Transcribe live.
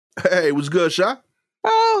Hey, what's good, Sha?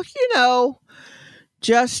 Oh,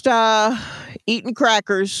 just eating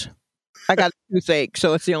crackers. I got a toothache,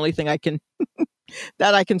 so it's the only thing I can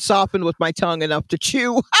that I can soften with my tongue enough to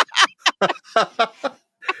chew.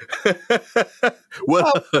 what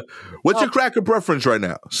Oh, what's oh, your cracker preference right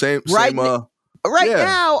now? Same right, same right yeah.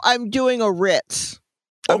 now, I'm doing a Ritz.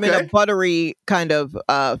 I'm in a Okay. buttery kind of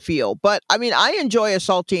feel, but I mean, I enjoy a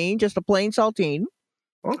saltine, just a plain saltine.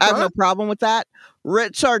 I have Okay. no problem with that.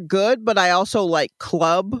 Ritz are good, but I also like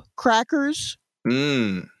club crackers.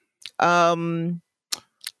 Mm. Um,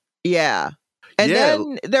 yeah. And Yeah.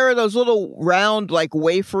 then there are those little round, like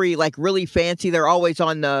wafery, like really fancy. They're always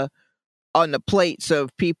on the plates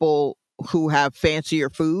of people who have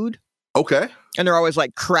fancier food, Okay. and they're always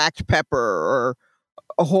like cracked pepper or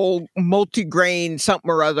a whole multi-grain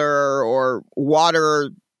something or other or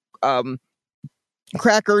water um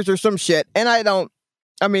crackers or some shit. And I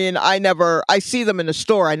see them in the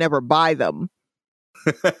store. I never buy them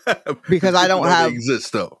because I Good to don't know they have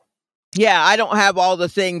exist though. yeah, I don't have all the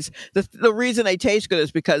things. The reason they taste good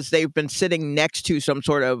is because they've been sitting next to some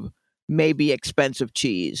sort of maybe expensive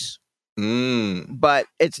cheese. Mm. But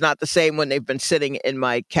it's not the same when they've been sitting in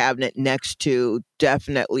my cabinet next to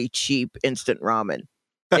definitely cheap instant ramen.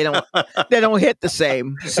 They don't they don't hit the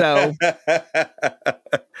same. So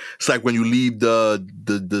It's like when you leave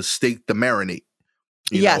the steak to marinate,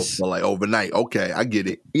 yes. for like overnight. Okay, I get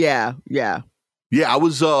it. Yeah. Yeah, I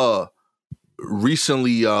was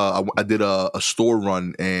recently I did a store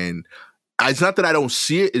run, and it's not that I don't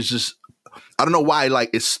see it, it's just I don't know why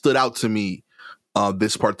like it stood out to me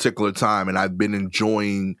this particular time, and I've been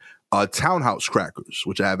enjoying townhouse crackers,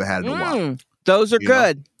 which I haven't had in a while. Those are You know?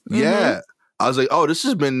 good. Yeah. I was like, oh, this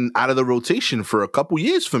has been out of the rotation for a couple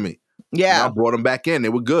years for me. Yeah. I brought them back in. They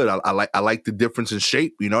were good. I like the difference in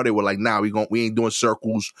shape. They were like, nah, we ain't doing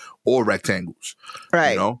circles or rectangles.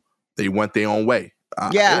 Right. They went their own way.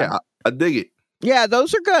 Yeah. I dig it. Yeah,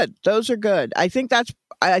 those are good. Those are good. I think that's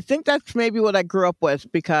maybe what I grew up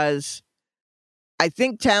with, because I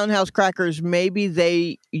think townhouse crackers, maybe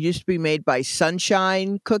they used to be made by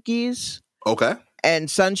Sunshine Cookies. Okay.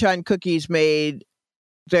 And Sunshine Cookies made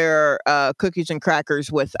their cookies and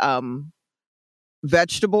crackers with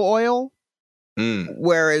vegetable oil,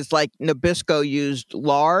 whereas like Nabisco used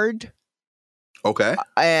lard. Okay.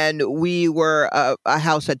 And we were a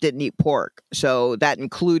house that didn't eat pork, so that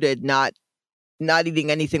included not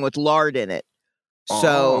eating anything with lard in it.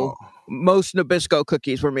 So most Nabisco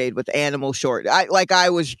cookies were made with animal shortening. I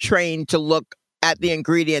was trained to look at the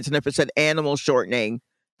ingredients, and if it said animal shortening,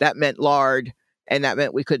 that meant lard, and that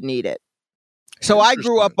meant we couldn't eat it. So I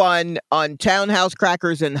grew up on townhouse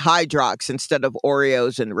crackers and Hydrox instead of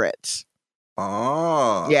Oreos and Ritz.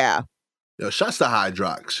 Oh. Yeah. Yo, shouts to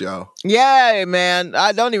Hydrox, yo. Yeah, man.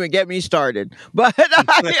 Don't even get me started. But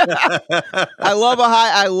I love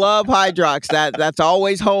Hydrox. That's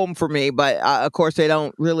always home for me. But of course, they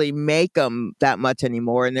don't really make them that much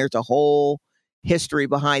anymore, and there's a whole history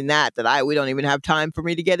behind that we don't even have time for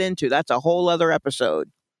me to get into. That's a whole other episode.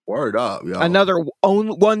 Word up, yo. Another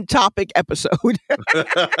one topic episode.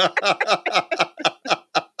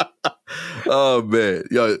 Oh man,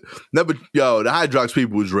 yo, the Hydrox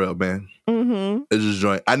people is real, man. Mm-hmm. It's just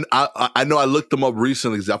joint. I know I looked them up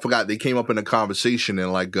recently because I forgot they came up in a conversation,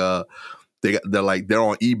 and like they're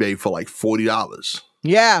on eBay for like $40.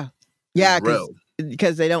 Yeah,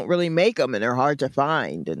 because they don't really make them, and they're hard to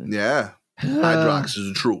find. And yeah, Hydrox is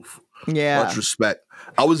the truth. Yeah, much respect.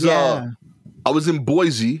 I was in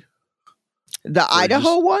Boise, the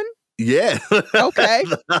Idaho one. Yeah, okay,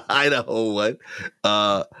 the Idaho one.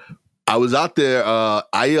 I was out there. I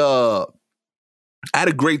had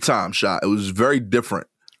a great time, Shot. It was very different.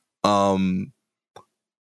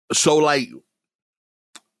 So like,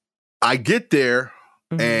 I get there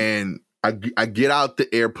and I get out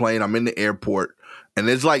the airplane. I'm in the airport, and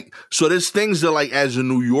there's things that like as a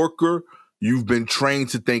New Yorker you've been trained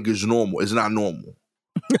to think is normal. It's not normal.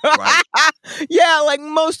 Right? Yeah, like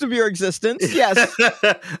most of your existence. Yes.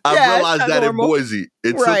 I realized that normal. in Boise.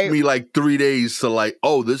 It took me like 3 days to like,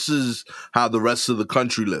 oh, this is how the rest of the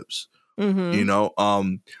country lives.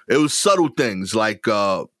 Mm-hmm. It was subtle things like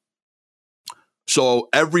so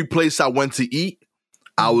every place I went to eat,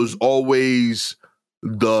 I was always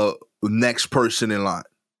the next person in line.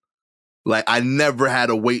 Like I never had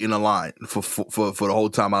to wait in a line for the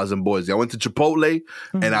whole time I was in Boise. I went to Chipotle,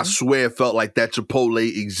 and I swear it felt like that Chipotle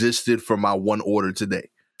existed for my one order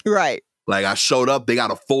today. Right. Like I showed up, they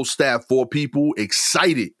got a full staff, 4 people,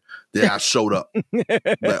 excited that I showed up.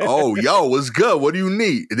 Like, oh, yo, what's good? What do you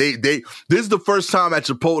need? This is the first time at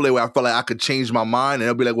Chipotle where I felt like I could change my mind, and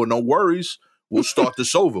they'll be like, well, no worries. We'll start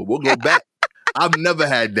this over. We'll go back. I've never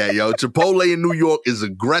had that, yo. Chipotle in New York is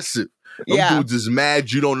aggressive. Them dudes is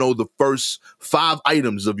mad you don't know the first 5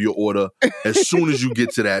 items of your order as soon as you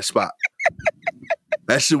get to that spot.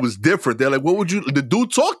 That shit was different. They're like, what would you... The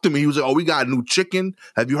dude talked to me. He was like, oh, we got new chicken.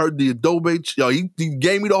 Have you heard the adobe... Yo, he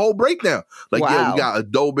gave me the whole breakdown. Like, yeah, we got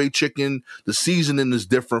adobe chicken. The seasoning is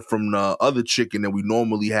different from the other chicken that we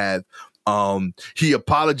normally have. He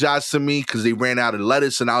apologized to me because they ran out of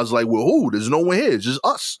lettuce, and I was like, well, who? There's no one here. It's just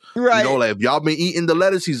us. Right. You know, like, if y'all been eating the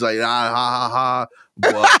lettuce, he's like, ha, ha, ha.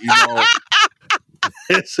 But, you know...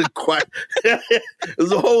 It's a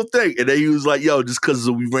whole thing. And then he was like, yo, just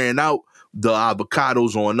because we ran out, the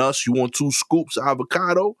avocado's on us. You want 2 scoops of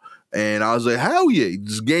avocado? And I was like, hell yeah. He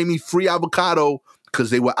just gave me free avocado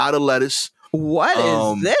because they were out of lettuce. What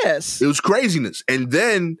is this? It was craziness. And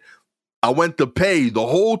then I went to pay the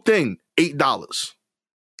whole thing, $8.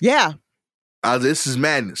 Yeah. This is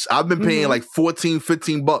madness. I've been paying like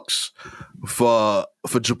 $14-15 for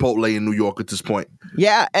Chipotle in New York at this point.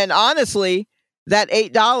 Yeah. And honestly, that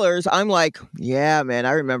 $8, I'm like, yeah, man.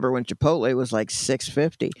 I remember when Chipotle was like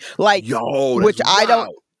 $6.50. Like, yo, which wild.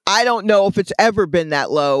 I don't know if it's ever been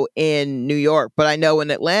that low in New York, but I know in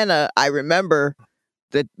Atlanta, I remember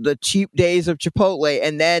the cheap days of Chipotle,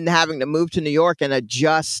 and then having to move to New York and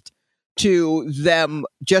adjust to them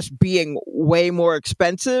just being way more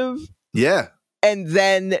expensive. Yeah. And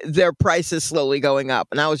then their prices slowly going up.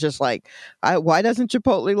 And I was just like, why doesn't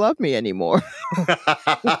Chipotle love me anymore?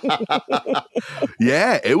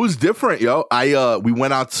 Yeah, it was different, yo. We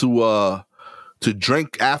went out to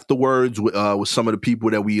drink afterwards with some of the people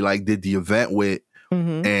that we like did the event with.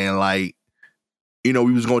 And like, you know,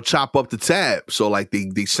 we was gonna chop up the tab. So like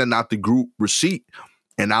they sent out the group receipt,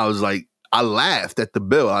 and I was like, I laughed at the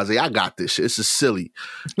bill. I was like, I got this shit. This is silly.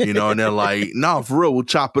 You know, and they're like, no, for real, we'll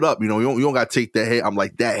chop it up. You know, you don't got to take that hit. I'm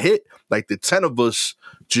like, that hit? Like the 10 of us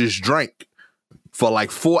just drank for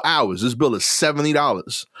like 4 hours. This bill is $70.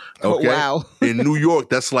 Okay. Oh, wow. In New York,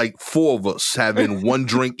 that's like 4 of us having 1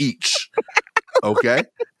 drink each. Okay.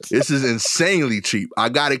 This is insanely cheap. I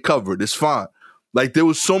got it covered. It's fine. Like there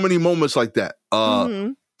was so many moments like that.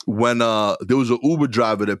 When there was an Uber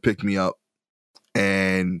driver that picked me up,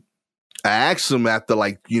 and I asked him after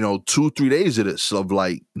like, you know, 2-3 days of this, of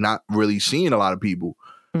like not really seeing a lot of people.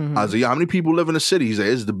 I was like, yeah, how many people live in the city? He's like,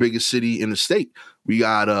 it's the biggest city in the state. We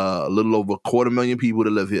got a little over 250,000 people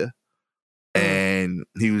that live here. And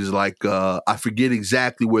he was like, I forget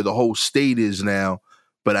exactly where the whole state is now,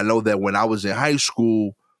 but I know that when I was in high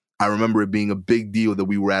school, I remember it being a big deal that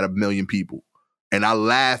we were at 1 million people. And I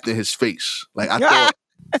laughed in his face. Like I thought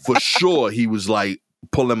for sure he was like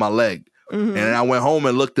pulling my leg. And then I went home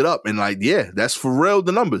and looked it up, and like, yeah, that's for real,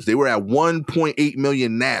 the numbers. They were at 1.8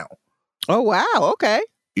 million now. Oh, wow. Okay.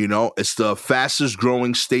 You know, it's the fastest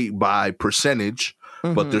growing state by percentage,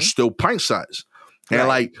 but they're still pint size. And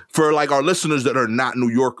like, for like our listeners that are not New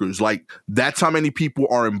Yorkers, like that's how many people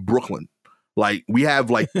are in Brooklyn. Like we have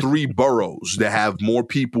like 3 boroughs that have more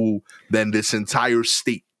people than this entire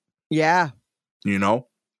state. Yeah. You know,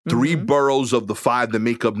 3 boroughs of the 5 that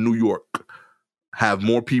make up New York have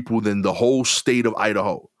more people than the whole state of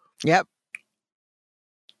Idaho. Yep.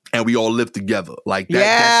 And we all live together. Like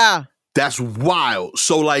that, that's wild.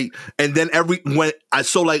 So like, and then when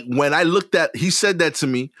I looked at, he said that to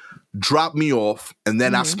me, dropped me off, and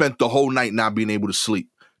then I spent the whole night not being able to sleep,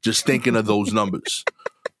 just thinking of those numbers.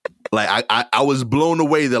 Like I was blown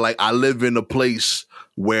away that like I live in a place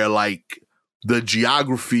where like the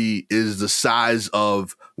geography is the size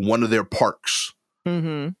of one of their parks.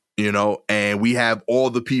 You know, and we have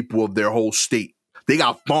all the people of their whole state. They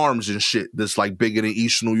got farms and shit that's like bigger than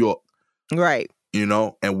East New York. Right. You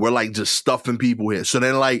know, and we're like just stuffing people here. So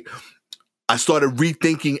then like I started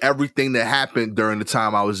rethinking everything that happened during the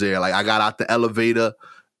time I was there. Like I got out the elevator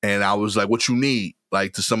and I was like, what you need?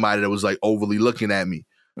 Like to somebody that was like overly looking at me.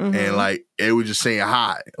 And like they were just saying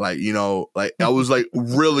hi. Like, you know, like I was like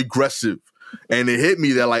real aggressive. And it hit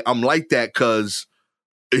me that like I'm like that because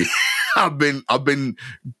I've been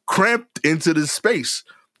cramped into this space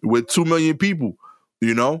with 2 million people,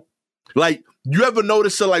 you know? Like, you ever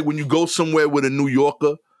notice that, like, when you go somewhere with a New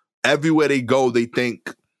Yorker, everywhere they go, they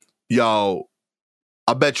think, yo,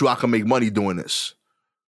 I bet you I can make money doing this.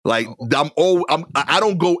 Like, I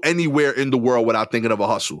don't go anywhere in the world without thinking of a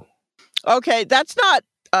hustle. Okay, that's not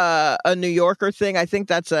a New Yorker thing. I think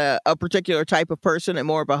that's a particular type of person and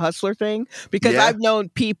more of a hustler thing, because I've known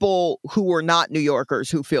people who were not New Yorkers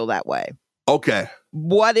who feel that way. Okay.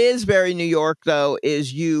 What is very New York, though,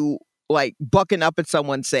 is you like bucking up at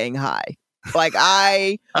someone saying hi. Like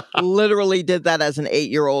I literally did that as an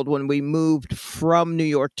 8-year-old when we moved from New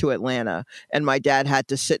York to Atlanta, and my dad had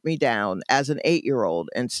to sit me down as an 8-year-old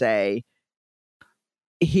and say,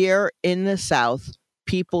 here in the South,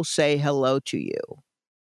 people say hello to you.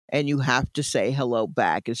 And you have to say hello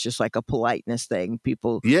back. It's just like a politeness thing.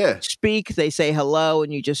 People speak, they say hello,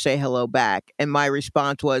 and you just say hello back. And my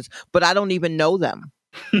response was, but I don't even know them.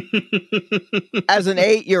 As an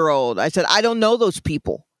 8-year-old, I said, I don't know those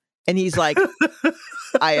people. And he's like,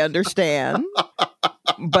 I understand,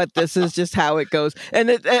 but this is just how it goes.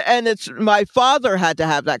 And it's my father had to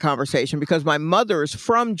have that conversation because my mother is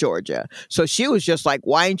from Georgia. So she was just like,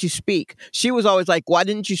 why didn't you speak? She was always like, why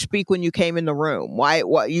didn't you speak when you came in the room? Why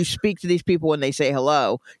you speak to these people when they say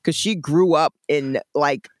hello? Because she grew up in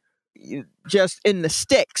like just in the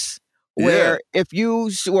sticks. Where if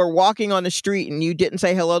you were walking on the street and you didn't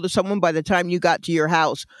say hello to someone, by the time you got to your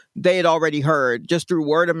house, they had already heard just through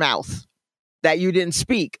word of mouth that you didn't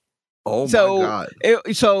speak. Oh my God.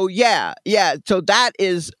 So that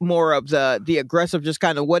is more of the aggressive, just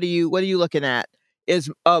kind of what are you looking at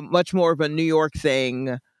is much more of a New York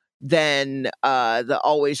thing than the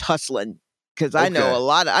always hustling. Because I know a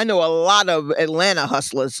lot of Atlanta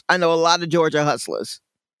hustlers. I know a lot of Georgia hustlers.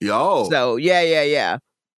 Yo. So yeah.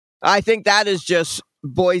 I think that is just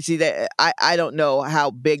Boise. That I don't know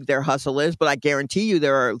how big their hustle is, but I guarantee you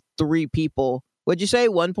there are 3 people. What'd you say?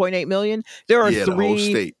 1.8 million? There are 3. The whole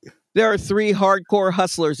state. There are 3 hardcore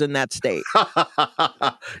hustlers in that state.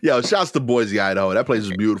 Yo, shouts to Boise, Idaho. That place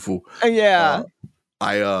is beautiful. Yeah.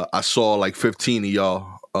 I saw like 15 of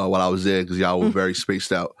y'all while I was there because y'all were very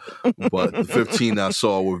spaced out. But the 15 I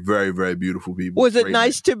saw were very, very beautiful people. Was it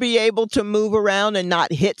nice to be able to move around and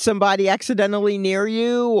not hit somebody accidentally near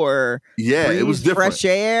you or it was different. Fresh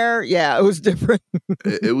air? Yeah, it was different.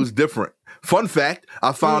 It was different. Fun fact,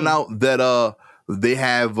 I found out that they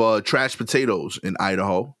have trash potatoes in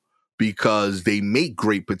Idaho because they make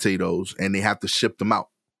great potatoes and they have to ship them out.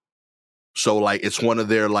 So like it's one of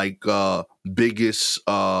their like biggest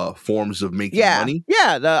forms of making money.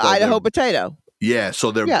 Yeah, the Idaho potato. Yeah,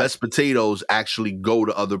 so their best potatoes actually go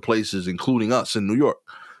to other places, including us in New York.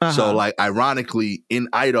 So like ironically, in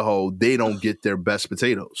Idaho, they don't get their best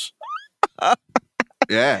potatoes.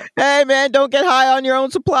 Yeah. Hey man, don't get high on your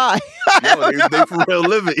own supply. Yo, they for real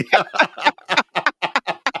living.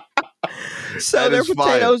 So their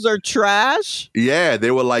potatoes are trash? Yeah,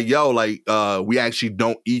 they were like, yo, like, we actually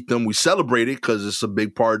don't eat them. We celebrate it because it's a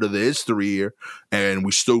big part of the history here, and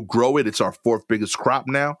we still grow it. It's our 4th biggest crop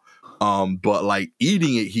now. But like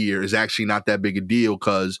eating it here is actually not that big a deal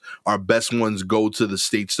because our best ones go to the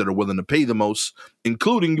states that are willing to pay the most,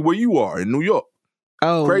 including where you are in New York.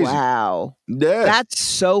 Oh, crazy. Wow. Yeah. That's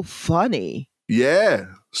so funny. Yeah.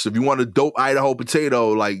 So if you want a dope Idaho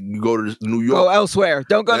potato, like you go to New York. Go elsewhere.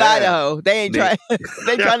 Don't go to Idaho. They ain't trying.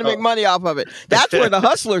 They trying to make money off of it. That's where the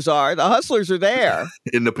hustlers are. The hustlers are there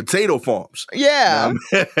in the potato farms. Yeah,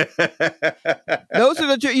 those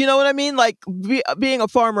are the. You know what I mean? Like being a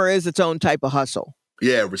farmer is its own type of hustle.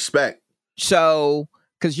 Yeah, respect. So,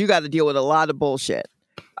 because you got to deal with a lot of bullshit.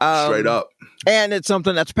 Straight up. And it's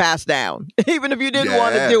something that's passed down. Even if you didn't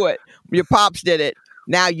want to do it, your pops did it.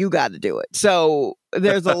 Now you got to do it. So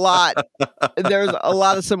there's a lot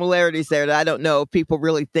of similarities there that I don't know if people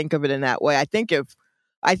really think of it in that way. I think if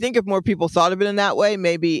more people thought of it in that way,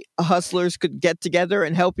 maybe hustlers could get together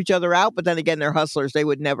and help each other out. But then again, they're hustlers. They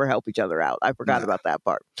would never help each other out. I forgot about that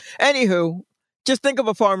part. Anywho, just think of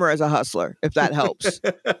a farmer as a hustler, if that helps.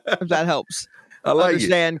 If that helps. I like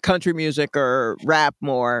understand country music or rap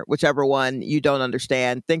more, whichever one you don't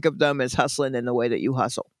understand. Think of them as hustling in the way that you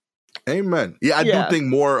hustle. Amen. Yeah, I do think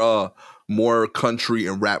more country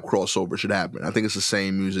and rap crossover should happen. I think it's the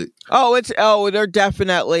same music. They're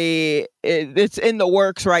definitely it's in the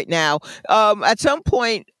works right now. At some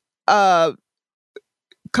point,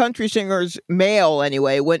 country singers, male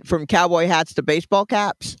anyway, went from cowboy hats to baseball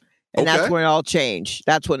caps. And that's when it all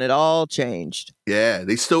changed. Yeah,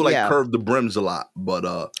 they still curve the brims a lot,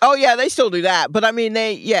 but they still do that. But I mean,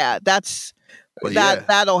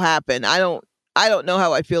 that'll happen. I don't know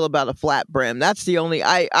how I feel about a flat brim. That's the only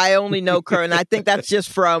I only know current. I think that's just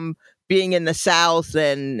from being in the South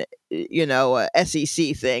and a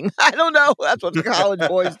SEC thing. I don't know. That's what the college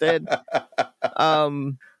boys did.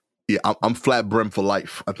 I'm flat brim for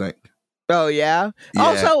life, I think. Oh, yeah?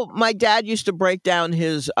 Also, my dad used to break down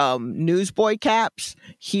his newsboy caps.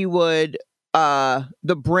 He would,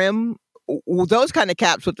 the brim, those kind of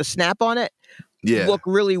caps with the snap on it, look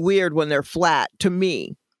really weird when they're flat to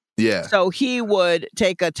me. Yeah. So he would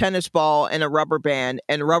take a tennis ball and a rubber band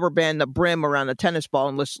the brim around the tennis ball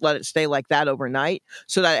and let it stay like that overnight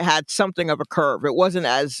so that it had something of a curve. It wasn't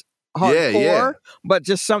as hardcore, but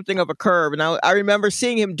just something of a curve. And I remember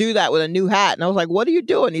seeing him do that with a new hat, and I was like, "What are you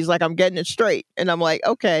doing?" He's like, "I'm getting it straight," and I'm like,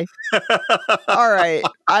 "Okay, all right,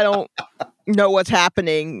 I don't know what's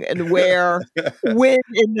happening and when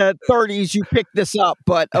in the 30s you picked this up,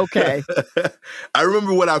 but okay." I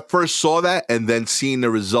remember when I first saw that and then seeing the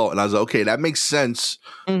result, and I was like, okay, that makes sense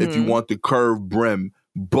if you want the curved brim,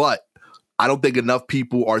 but I don't think enough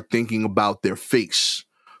people are thinking about their face.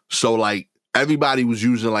 So like everybody was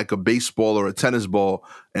using like a baseball or a tennis ball,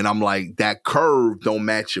 and I'm like, that curve don't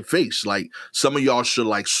match your face. Like some of y'all should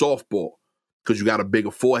like softball because you got a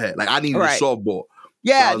bigger forehead. Like I needed a softball.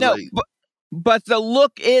 Yeah, so no, like, but the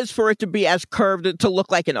look is for it to be as curved to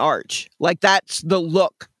look like an arch. Like that's the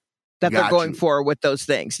look that they're going for with those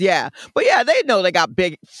things. Yeah. But yeah, they know they got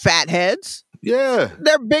big fat heads. Yeah.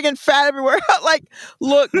 They're big and fat everywhere. Like,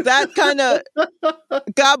 look, that kind of,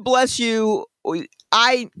 God bless you.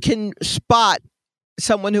 I can spot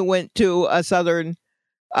someone who went to a Southern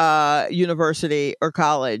university or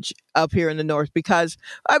college up here in the North because,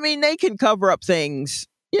 I mean, they can cover up things.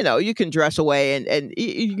 You know, you can dress away and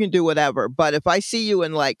you can do whatever. But if I see you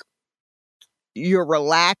in like your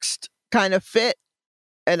relaxed kind of fit,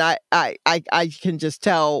 and I can just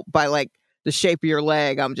tell by like the shape of your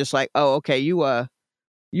leg, I'm just like, oh, okay, you a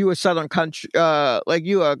Southern country, like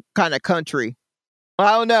you a kind of country.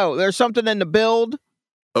 I don't know. There's something in the build.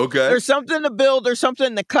 Okay. There's something in the build. There's something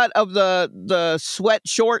in the cut of the sweat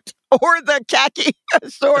short or the khaki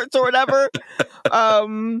shorts or whatever.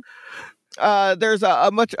 There's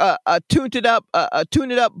a tuned up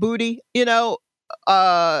booty, you know.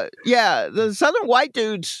 Yeah, the Southern white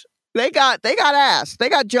dudes, they got ass. They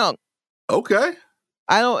got junk. Okay.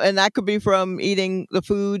 And that could be from eating the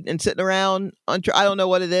food and sitting around. I don't know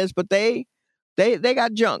what it is, but they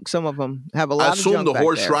got junk. Some of them have a lot of junk. I assume the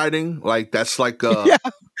horse riding, like that's like a lot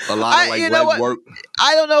of like leg work.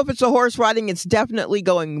 I don't know if it's a horse riding. It's definitely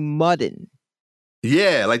going mudding.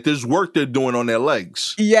 Yeah, like there's work they're doing on their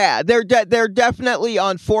legs. Yeah, they're definitely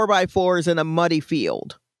on 4x4s in a muddy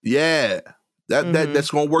field. Yeah,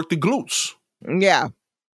 that's gonna work the glutes. Yeah.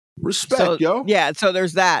 Respect, yo. Yeah, so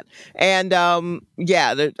there's that. And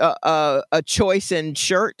there's a choice in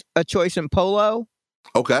shirt, a choice in polo.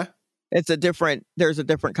 Okay. There's a different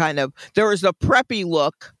kind of, there is a preppy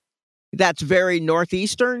look that's very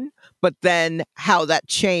Northeastern, but then how that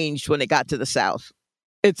changed when it got to the South.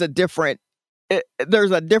 There's a different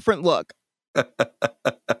look.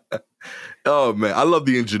 Oh man, I love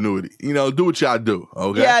the ingenuity. You know, do what y'all do.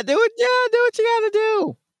 Okay. Yeah, do what you gotta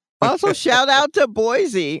do. Also, shout out to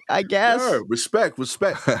Boise, I guess. Sure. Respect. All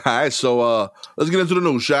right, so let's get into the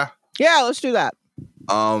news, Sha. Yeah, let's do that.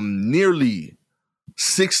 Nearly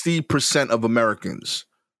 60% of Americans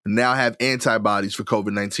now have antibodies for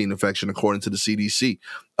COVID-19 infection, according to the CDC.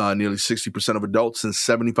 Nearly 60% of adults and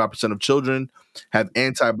 75% of children have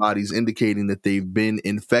antibodies indicating that they've been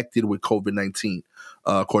infected with COVID-19,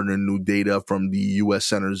 according to new data from the U.S.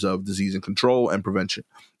 Centers of Disease and Control and Prevention.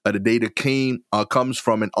 The data comes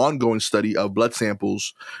from an ongoing study of blood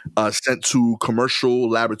samples sent to commercial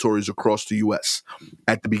laboratories across the U.S.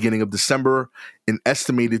 At the beginning of December, an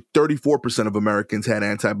estimated 34% of Americans had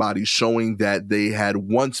antibodies showing that they had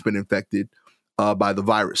once been infected by the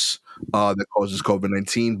virus that causes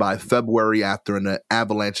COVID-19. By February, after an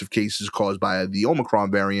avalanche of cases caused by the Omicron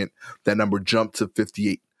variant, that number jumped to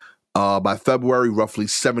 58. By February, roughly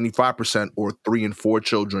 75%, or 3 in 4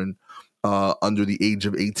 children under the age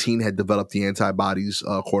of 18 had developed the antibodies,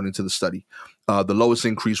 according to the study. The lowest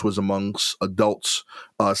increase was amongst adults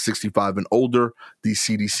 65 and older. The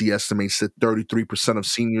CDC estimates that 33% of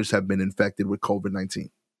seniors have been infected with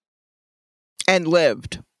COVID-19. And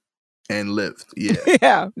lived, yeah.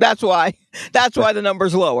 Yeah, that's why the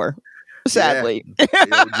number's lower, sadly.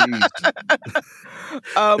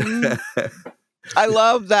 Yeah. I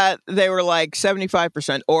love that they were like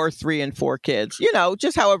 75% or 3 in 4 kids. You know,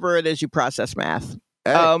 just however it is you process math.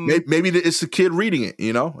 Hey, maybe it's the kid reading it,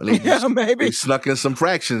 you know? Maybe. They snuck in some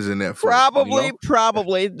fractions in there. Probably. In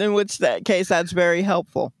which that case, that's very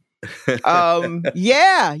helpful.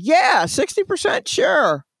 60%,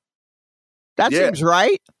 sure. That seems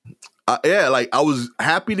right. Like I was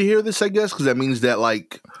happy to hear this, I guess, because that means that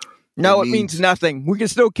like... No, it means nothing. We can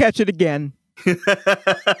still catch it again.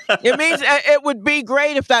 It means it would be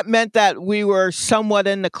great if that meant that we were somewhat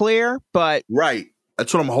in the clear, but right.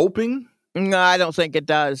 That's what I'm hoping. No, I don't think it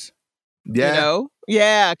does. Yeah. You know?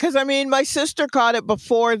 Yeah, because I mean, my sister caught it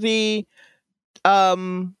before the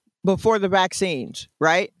vaccines,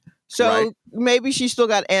 right? So maybe she still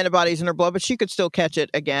got antibodies in her blood, but she could still catch it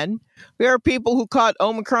again. There are people who caught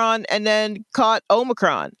Omicron and then caught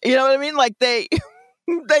Omicron. You know what I mean? Like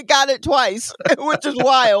They got it twice, which is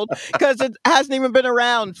wild because it hasn't even been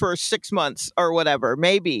around for 6 months or whatever,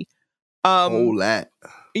 maybe. Whole lot.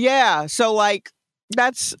 Yeah. So like,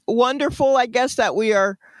 that's wonderful. I guess that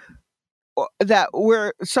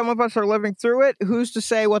some of us are living through it. Who's to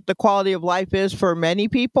say what the quality of life is for many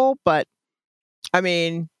people? But I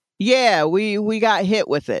mean, yeah, we got hit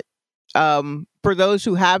with it. For those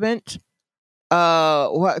who haven't,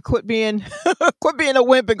 quit being a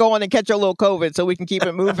wimp and go on and catch a little COVID so we can keep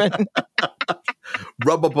it moving.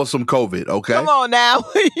 Rub up on some COVID, okay? Come on now.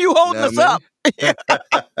 You holding us up.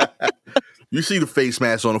 You see the face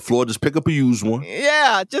mask on the floor, just pick up a used one.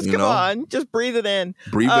 Yeah, just come on. Just breathe it in.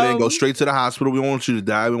 Breathe it in, go straight to the hospital. We don't want you to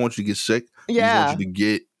die. We want you to get sick. Yeah. We want you to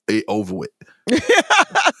get it over with.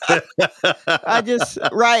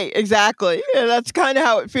 Right, exactly. Yeah, that's kind of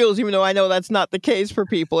how it feels, even though I know that's not the case for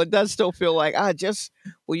people. It does still feel like,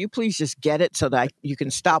 will you please just get it so that you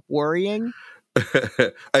can stop worrying?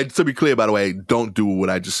 And to be clear, by the way, don't do what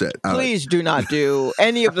I just said. Please do not do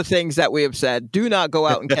any of the things that we have said. Do not go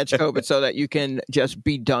out and catch COVID so that you can just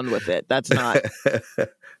be done with it. That's not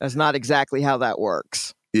exactly how that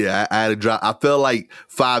works. Yeah, I had to drop. I feel like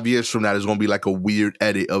 5 years from now, there's going to be like a weird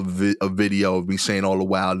edit of a video of me saying all the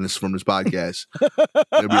wildness from this podcast.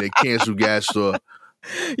 It'll be the cancel gas store.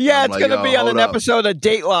 Yeah, it's going to be on an episode of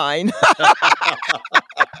Dateline.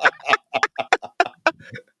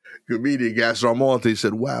 Comedian Gaston Monte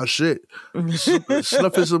said, "Wow, shit,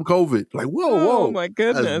 snuffing some COVID." Like, whoa, my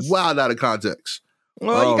goodness, that's wild out of context.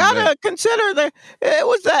 Well, you gotta consider it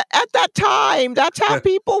was at that time. That's how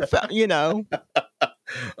people felt,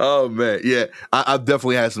 Oh man, yeah, I've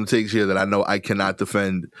definitely had some takes here that I know I cannot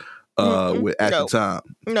defend at the time.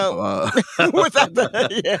 No, at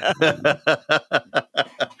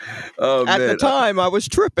the time I was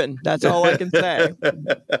tripping. That's all I can say.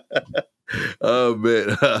 Oh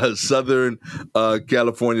man, Southern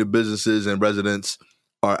California businesses and residents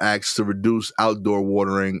are asked to reduce outdoor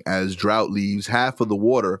watering as drought leaves half of the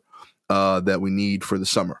water that we need for the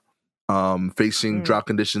summer. Facing drought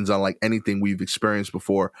conditions unlike anything we've experienced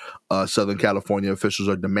before, Southern California officials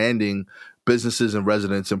are demanding businesses and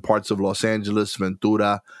residents in parts of Los Angeles,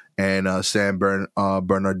 Ventura, and San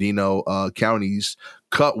Bernardino counties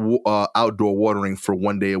cut outdoor watering for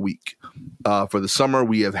 1 day a week. For the summer,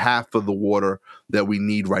 we have half of the water that we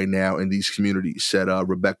need right now in these communities, said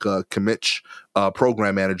Rebecca Kimmich,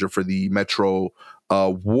 program manager for the Metro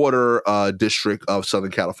Water District of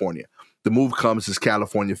Southern California. The move comes as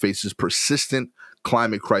California faces persistent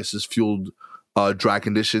climate crisis-fueled dry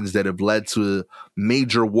conditions that have led to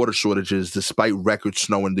major water shortages despite record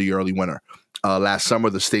snow in the early winter. Last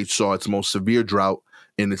summer, the state saw its most severe drought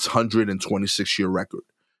in its 126-year record.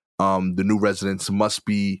 The new restrictions,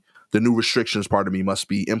 must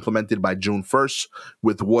be implemented by June 1st,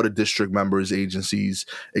 with water district members agencies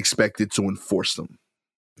expected to enforce them.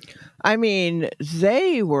 I mean,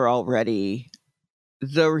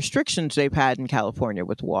 the restrictions they've had in California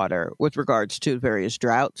with water, with regards to various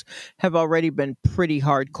droughts, have already been pretty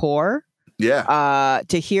hardcore. Yeah.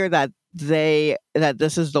 To hear that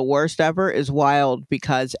this is the worst ever is wild,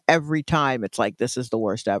 because every time it's like, this is the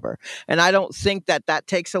worst ever. And I don't think that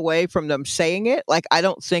takes away from them saying it. Like, I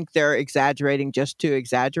don't think they're exaggerating just to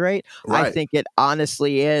exaggerate. Right. I think it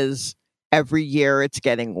honestly is. Every year it's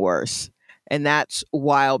getting worse. And that's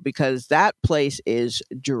wild, because that place is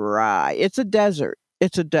dry. It's a desert.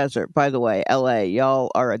 It's a desert, by the way. LA, y'all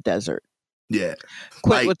are a desert. Yeah.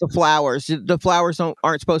 Quit with the flowers. The flowers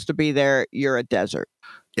aren't supposed to be there. You're a desert.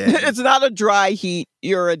 Yeah. It's not a dry heat.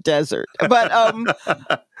 You're a desert. But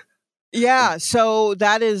yeah, so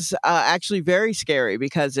that is actually very scary,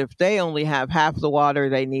 because if they only have half the water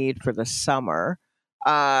they need for the summer,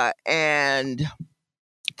 and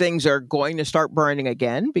things are going to start burning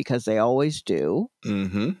again, because they always do.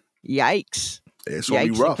 Mm-hmm. Yikes. It's gonna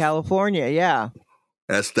be rough. In California, yeah.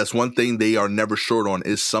 That's one thing they are never short on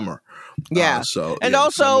is summer. Yeah.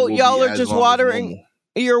 Also, y'all are just watering.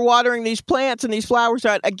 You're watering these plants and these flowers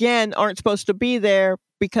that, again, aren't supposed to be there,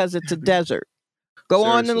 because it's a desert. Go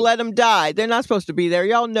on and let them die. They're not supposed to be there.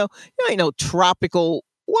 Y'all know, ain't no tropical.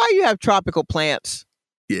 Why you have tropical plants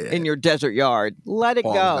in your desert yard? Let it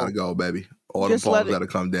palms go. Gotta go, baby. All the palms gotta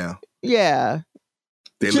come down. Yeah.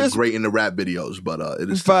 They look great in the rap videos, but it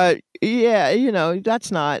is. But yeah,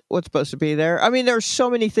 that's not what's supposed to be there. I mean, there's so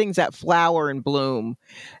many things that flower and bloom,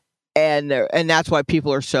 and that's why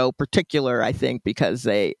people are so particular, I think, because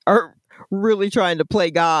they are really trying to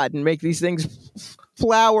play God and make these things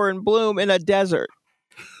flower and bloom in a desert.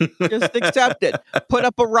 Just accept it. Put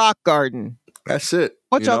up a rock garden. That's it.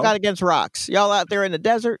 What y'all got against rocks? Y'all out there in the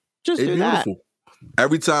desert? Just do beautiful. That.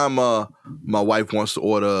 Every time my wife wants to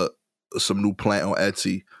order some new plant on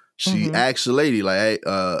Etsy. She asked the lady like,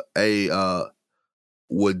 hey,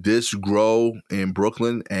 would this grow in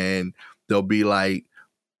Brooklyn? And they'll be like,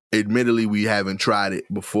 admittedly, we haven't tried it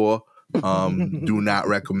before. Do not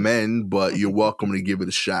recommend, but you're welcome to give it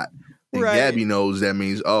a shot. And Right. Gabby knows that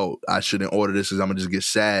means, oh, I shouldn't order this because I'm gonna just get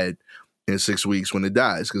sad in 6 weeks when it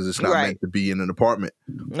dies because it's not meant to be in an apartment.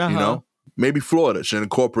 You know, maybe Florida should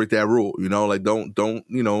incorporate that rule. You know, like don't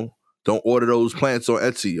order those plants on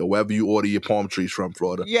Etsy or wherever you order your palm trees from.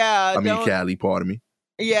 Florida. Yeah, I mean Cali. Pardon me.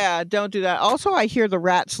 Yeah, don't do that. Also, I hear the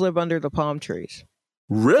rats live under the palm trees.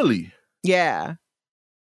 Really? Yeah.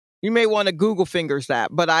 You may want to Google fingers that,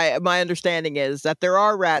 but my understanding is that there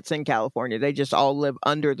are rats in California. They just all live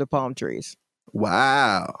under the palm trees.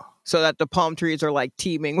 Wow. So that the palm trees are like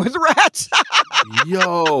teeming with rats.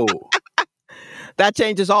 Yo. That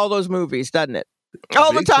changes all those movies, doesn't it?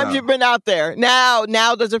 All the times you've been out there. Now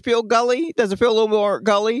does it feel gully? Does it feel a little more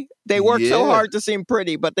gully? They work so hard to seem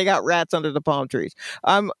pretty, but they got rats under the palm trees.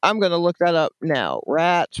 I'm going to look that up now.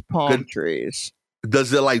 Rats, palm trees.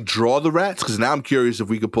 Does it like draw the rats? Because now I'm curious if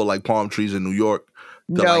we could put like palm trees in New York.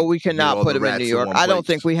 No, we cannot put them in New York. I don't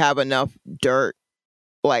think we have enough dirt.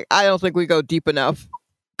 Like, I don't think we go deep enough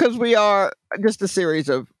because we are just a series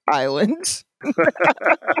of islands.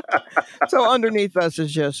 So underneath us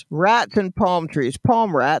is just rats and palm trees.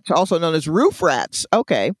 Palm rats, also known as roof rats.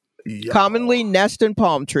 Okay. Commonly nest in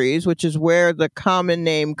palm trees, which is where the common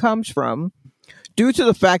name comes from. Due to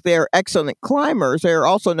the fact they are excellent climbers, they are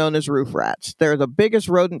also known as roof rats. They're the biggest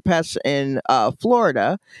rodent pests in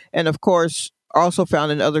Florida, and of course, also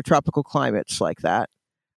found in other tropical climates like that.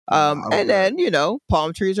 And then,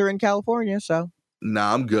 palm trees are in California, so.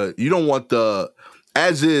 Nah, I'm good. You don't want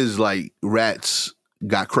as is, like, rats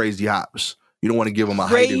got crazy hops. You don't want to give them a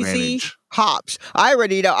height advantage. Hops. I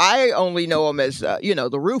already know. I only know them as,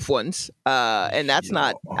 the roof ones, and that's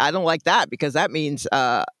not, I don't like that because that means...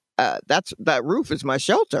 that roof is my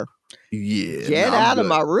shelter. Yeah. Get out of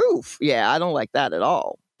my roof. Yeah, I don't like that at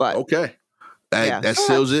all. But okay. That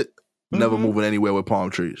seals it. Never moving anywhere with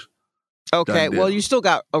palm trees. Okay. Well, you still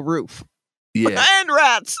got a roof. Yeah. And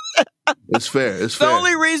rats. It's fair. The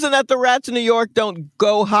only reason that the rats in New York don't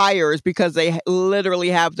go higher is because they literally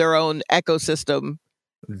have their own ecosystem.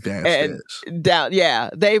 They've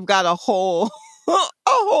got a whole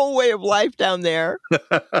way of life down there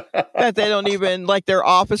that they don't even like. Their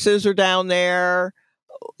offices are down there,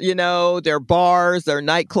 their bars, their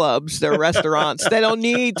nightclubs, their restaurants. They don't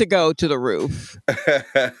need to go to the roof.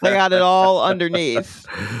 They got it all underneath.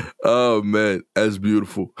 Oh man, that's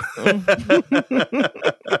beautiful. I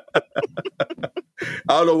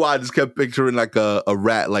don't know why I just kept picturing like a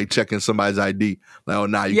rat like checking somebody's ID. Like, oh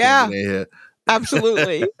nah, you can't get in here.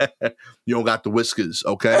 Absolutely. You don't got the whiskers,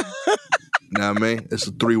 okay? You know what I mean? It's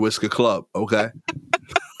a 3-whisker club, okay?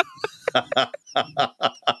 You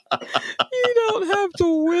don't have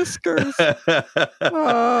the whiskers.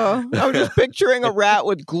 I'm just picturing a rat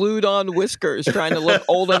with glued on whiskers trying to look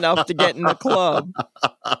old enough to get in the club.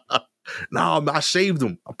 No, I saved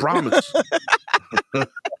them. I promise.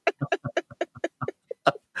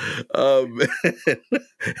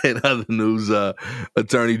 In other news,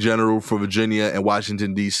 Attorney General for Virginia and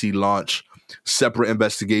Washington, D.C. launch separate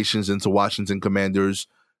investigations into Washington Commanders'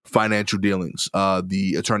 financial dealings.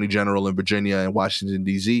 The Attorney General in Virginia and Washington,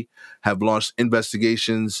 D.C. have launched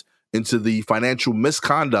investigations into the financial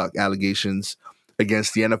misconduct allegations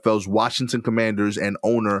against the NFL's Washington Commanders and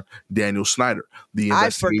owner Daniel Snyder.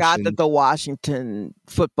 I forgot that the Washington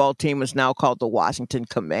football team is now called the Washington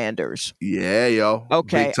Commanders. Yeah, yo.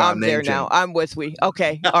 Okay, I'm there now. I'm with we.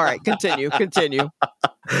 Okay, all right, continue.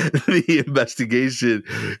 The investigation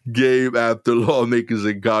came after lawmakers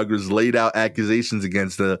in Congress laid out accusations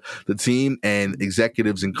against the team and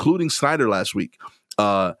executives, including Snyder last week,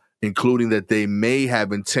 including that they may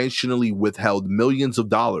have intentionally withheld millions of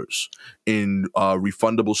dollars in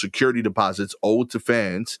refundable security deposits owed to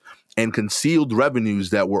fans and concealed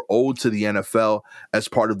revenues that were owed to the NFL as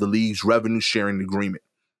part of the league's revenue sharing agreement.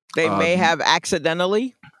 They may have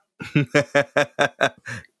accidentally.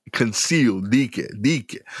 Concealed, the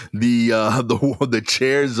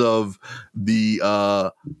chairs of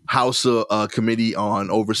the House Committee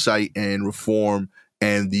on Oversight and Reform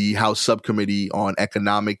and the House Subcommittee on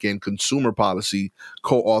Economic and Consumer Policy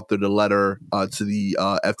co-authored a letter to the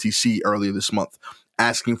FTC earlier this month,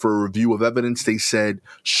 asking for a review of evidence they said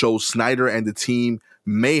shows Snyder and the team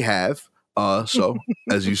may have, as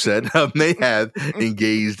you said, may have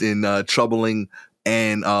engaged in troubling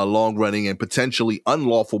and long-running and potentially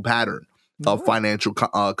unlawful pattern of financial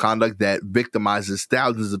conduct that victimizes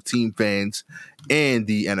thousands of team fans and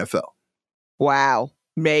the NFL. Wow.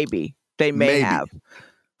 Maybe. They may have.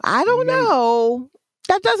 I don't know.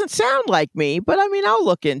 That doesn't sound like me, but I mean, I'll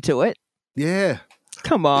look into it. Yeah.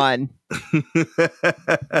 Come on.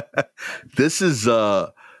 This is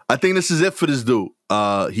I think this is it for this dude.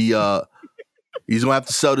 He's gonna have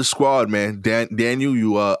to sell the squad, man. Daniel,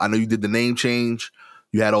 you I know you did the name change.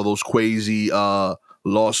 You had all those crazy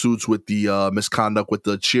lawsuits with the misconduct with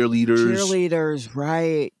the Cheerleaders,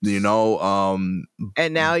 right. You know,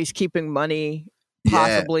 and now he's keeping money yeah.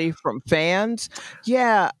 possibly from fans.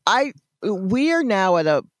 Yeah, we are now at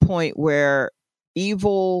a point where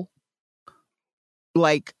evil,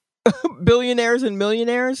 like, billionaires and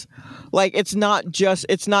millionaires, like, it's not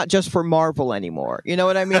just for Marvel anymore. You know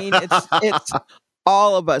what I mean? It's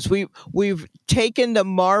all of us. We've taken the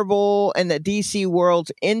Marvel and the DC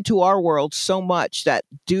worlds into our world so much that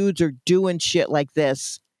dudes are doing shit like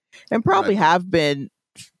this, and probably have been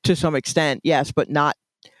to some extent, yes, but not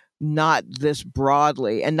this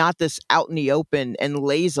broadly, and not this out in the open and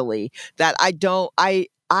lazily. That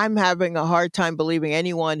I'm having a hard time believing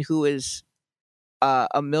anyone who is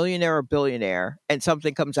a millionaire or billionaire and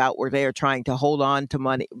something comes out where they are trying to hold on to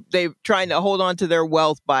money. They're trying to hold on to their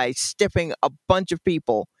wealth by stiffing a bunch of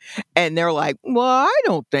people. And they're like, well, I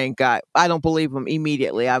don't believe them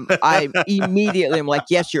immediately. I immediately am like,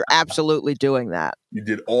 yes, you're absolutely doing that. You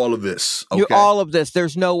did all of this. Okay. All of this.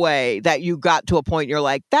 There's no way that you got to a point you're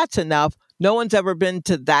like, that's enough. No one's ever been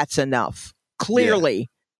to that's enough.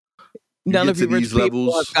 Clearly. Yeah. None of you rich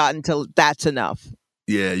people have gotten to that's enough.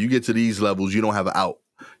 Yeah, you get to these levels, you don't have an out.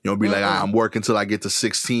 You don't be like, I'm working till I get to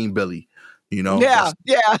 16, Billy. You know? Yeah,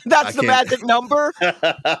 that's the magic number.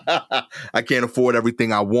 I can't afford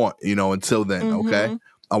everything I want, until then, okay?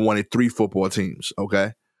 I wanted 3 football teams,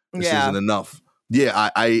 okay? This isn't enough. Yeah,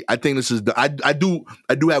 I think this is I do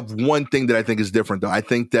have one thing that I think is different, though. I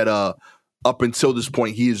think that up until this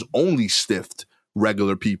point, he has only stiffed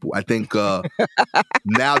regular people. I think now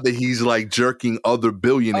that he's like jerking other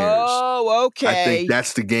billionaires. Oh, okay. I think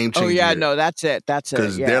that's the game changer. Oh yeah, no, that's it.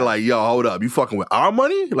 Because they're like, yo, hold up, you fucking with our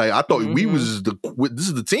money? Like I thought this is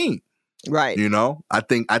the team, right? I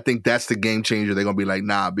think that's the game changer. They're gonna be like,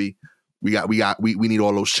 nah, B, we need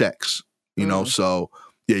all those checks. So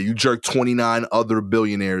yeah, you jerk 29 other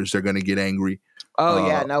billionaires, they're gonna get angry. Oh,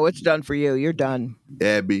 yeah. No, it's done for you. You're done.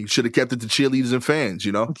 Yeah, B. Should have kept it to cheerleaders and fans,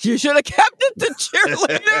 You should have kept it to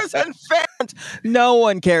cheerleaders and fans. No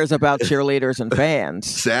one cares about cheerleaders and fans.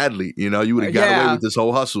 Sadly, you would have got away with this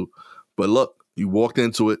whole hustle. But look, you walked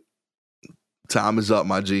into it. Time is up,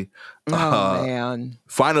 my G. Oh, man.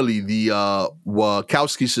 Finally, the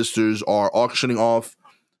Wachowski sisters are auctioning off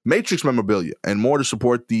Matrix memorabilia and more to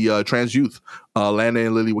support the trans youth. Lana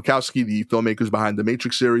and Lily Wachowski, the filmmakers behind the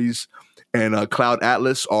Matrix series, and Cloud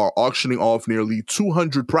Atlas are auctioning off nearly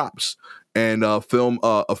 200 props and film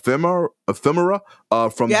ephemera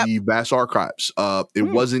from the vast archives. It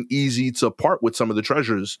wasn't easy to part with some of the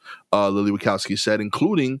treasures, Lily Wachowski said,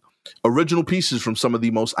 including original pieces from some of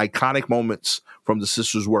the most iconic moments from the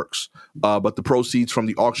sisters' works. But the proceeds from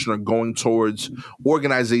the auction are going towards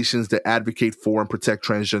organizations that advocate for and protect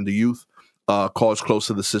transgender youth, cause close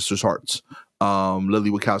to the sisters' hearts.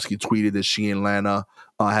 Lily Wachowski tweeted that she and Lana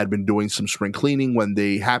had been doing some spring cleaning when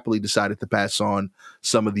they happily decided to pass on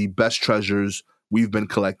some of the best treasures we've been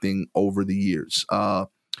collecting over the years.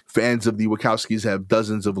 Fans of the Wachowskis have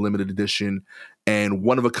dozens of limited edition and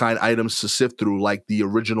one-of-a-kind items to sift through, like the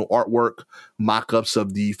original artwork, mock-ups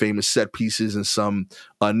of the famous set pieces, and some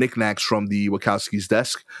knickknacks from the Wachowskis'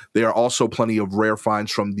 desk. There are also plenty of rare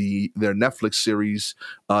finds from their Netflix series,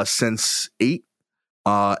 Sense8,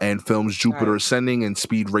 and films Jupiter Ascending and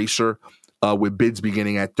Speed Racer, with bids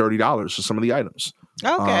beginning at $30 for some of the items.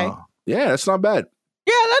 Okay. Yeah, that's not bad.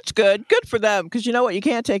 Yeah, that's good. Good for them. Because you know what? You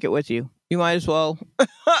can't take it with you. You might as well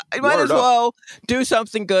do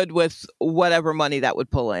something good with whatever money that would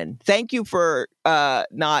pull in. Thank you for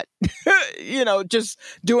not, just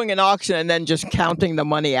doing an auction and then just counting the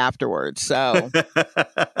money afterwards. So,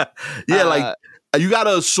 yeah, you got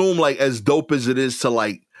to assume, like, as dope as it is to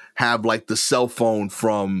like have like the cell phone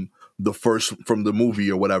from the movie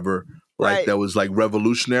or whatever. Like that was like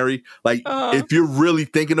revolutionary. Like if you're really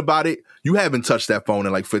thinking about it, you haven't touched that phone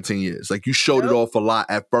in like 15 years. Like you showed it off a lot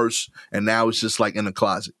at first, and now it's just like in the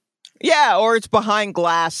closet. Yeah, or it's behind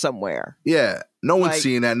glass somewhere. Yeah, no one's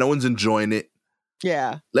seeing that. No one's enjoying it.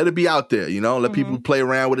 Yeah, let it be out there. Let people play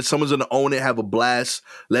around with it. Someone's gonna own it, have a blast.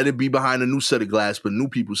 Let it be behind a new set of glass, but new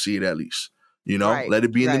people see it at least. Let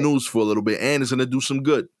it be in the news for a little bit, and it's gonna do some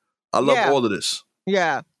good. I love all of this.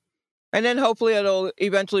 Yeah. And then hopefully it'll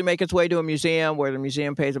eventually make its way to a museum where the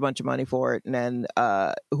museum pays a bunch of money for it. And then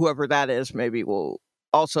whoever that is maybe will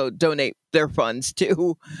also donate their funds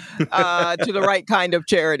to the right kind of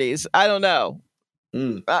charities. I don't know.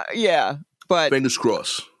 Yeah, but fingers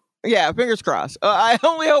crossed. Yeah, fingers crossed. I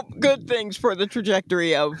only hope good things for the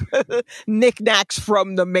trajectory of Knickknacks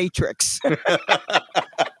from the Matrix.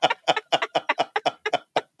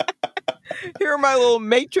 Here are my little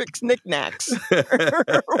Matrix knickknacks.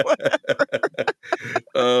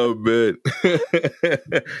 Oh, man.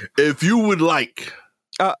 If you would like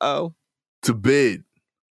to bid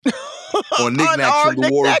on Knickknacks from the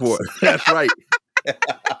War Report, that's right.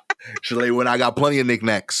 Chalet, when I got plenty of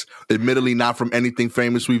knickknacks. Admittedly, not from anything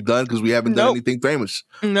famous we've done because we haven't done anything famous.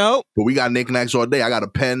 Nope. But we got knickknacks all day. I got a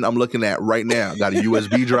pen I'm looking at right now. I got a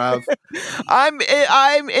USB drive. I'm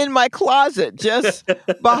in my closet, just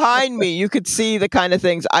behind me. You could see the kind of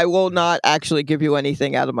things. I will not actually give you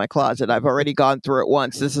anything out of my closet. I've already gone through it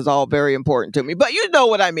once. This is all very important to me. But you know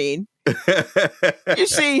what I mean. You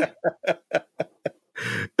see,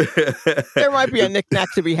 there might be a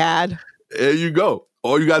knickknack to be had. There you go.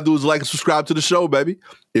 All you got to do is like and subscribe to the show, baby.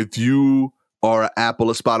 If you are an Apple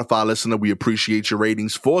or Spotify listener, we appreciate your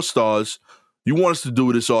ratings. 4 stars. You want us to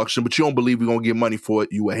do this auction, but you don't believe we're going to get money for it.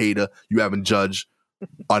 You a hater. You haven't judged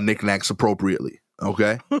our knickknacks appropriately.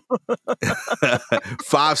 Okay?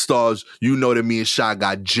 5 stars. You know that me and Shy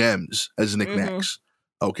got gems as knickknacks.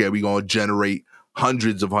 Okay? We're going to generate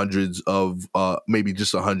hundreds of maybe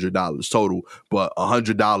just $100 total, but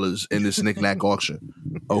 $100 in this knickknack auction.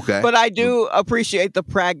 Okay, but I do appreciate the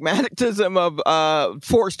pragmatism of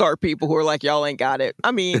 4-star people who are like, y'all ain't got it.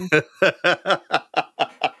 I mean, I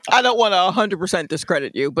don't want to 100%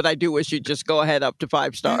 discredit you, but I do wish you'd just go ahead up to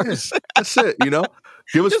 5 stars. That's it. You know,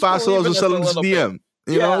 give us 5 stars and sell them to DM.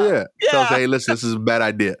 You know, tell us, hey, listen, this is a bad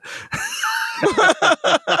idea.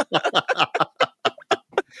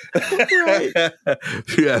 Right.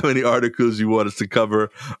 If you have any articles you want us to cover,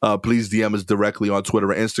 please DM us directly on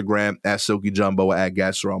Twitter or Instagram at Silky Jumbo or at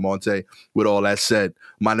Gastor Almonte. With all that said,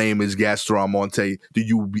 my name is Gastor Almonte. The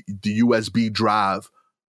USB drive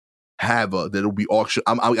haver that'll be auctioned.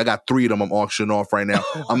 I got 3 of them I'm auctioning off right now.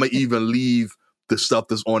 I'm gonna even leave the stuff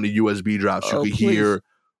that's on the USB drive so you can hear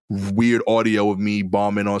weird audio of me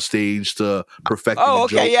bombing on stage to perfect. Oh,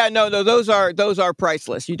 okay, joke. Yeah, no, those are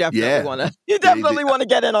priceless. You definitely want to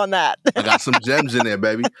get in on that. I got some gems in there,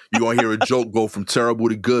 baby. You're gonna hear a joke go from terrible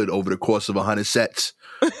to good over the course of 100 sets,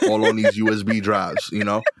 all on these USB drives. You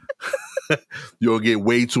know, you'll get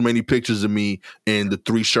way too many pictures of me in the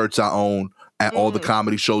 3 shirts I own at all the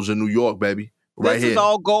comedy shows in New York, baby. Right this here, is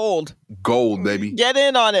all gold, baby. Get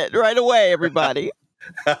in on it right away, everybody.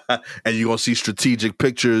 And you're gonna see strategic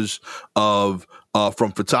pictures of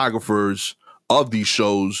from photographers of these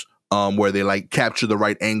shows where they like capture the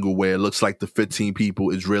right angle where it looks like the 15 people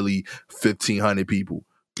is really 1,500 people.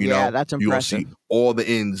 You know, that's impressive. You're gonna see all the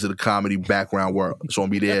ends of the comedy background world. It's gonna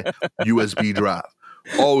be there, USB drive.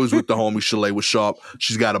 Always with the homie Chalet with Sharp.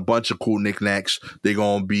 She's got a bunch of cool knickknacks. They're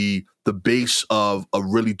gonna be the base of a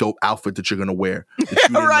really dope outfit that you're gonna wear. That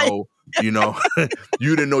you didn't know. You know,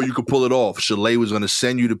 you didn't know you could pull it off. Chalet was going to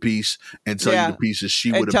send you the piece and tell you the pieces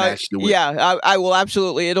she would have matched it with. Yeah, I will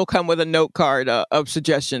absolutely. It'll come with a note card of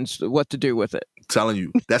suggestions what to do with it. Telling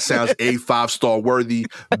you, that sounds A, 5-star worthy,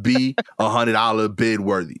 B, $100 bid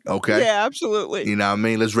worthy. Okay. Yeah, absolutely. You know what I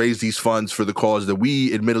mean? Let's raise these funds for the cause that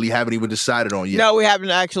we admittedly haven't even decided on yet. No, we haven't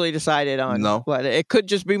actually decided on. No, but it could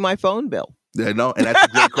just be my phone bill. Yeah, no, and that's a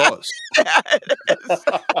great cause.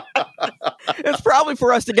 It's probably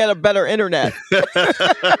for us to get a better internet.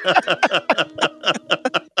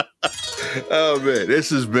 Oh, man. This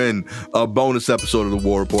has been a bonus episode of the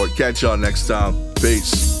War Report. Catch y'all next time.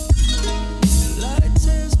 Peace.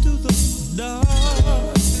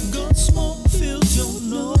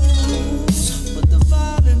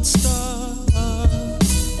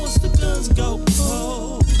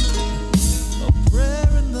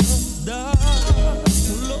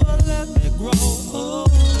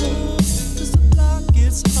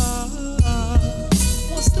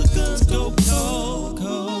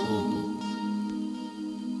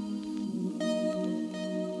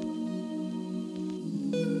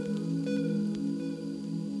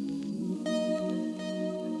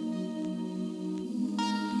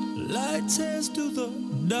 Tears through the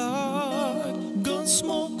dark, gun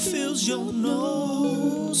smoke fills your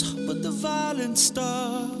nose, but the violence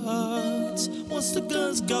starts once the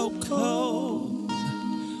guns go cold.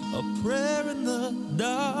 A prayer in the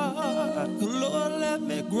dark, Lord let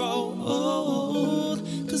me grow old,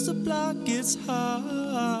 'cause the block gets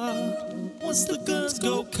hard once the guns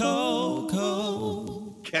go cold.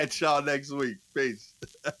 Catch y'all next week. Peace.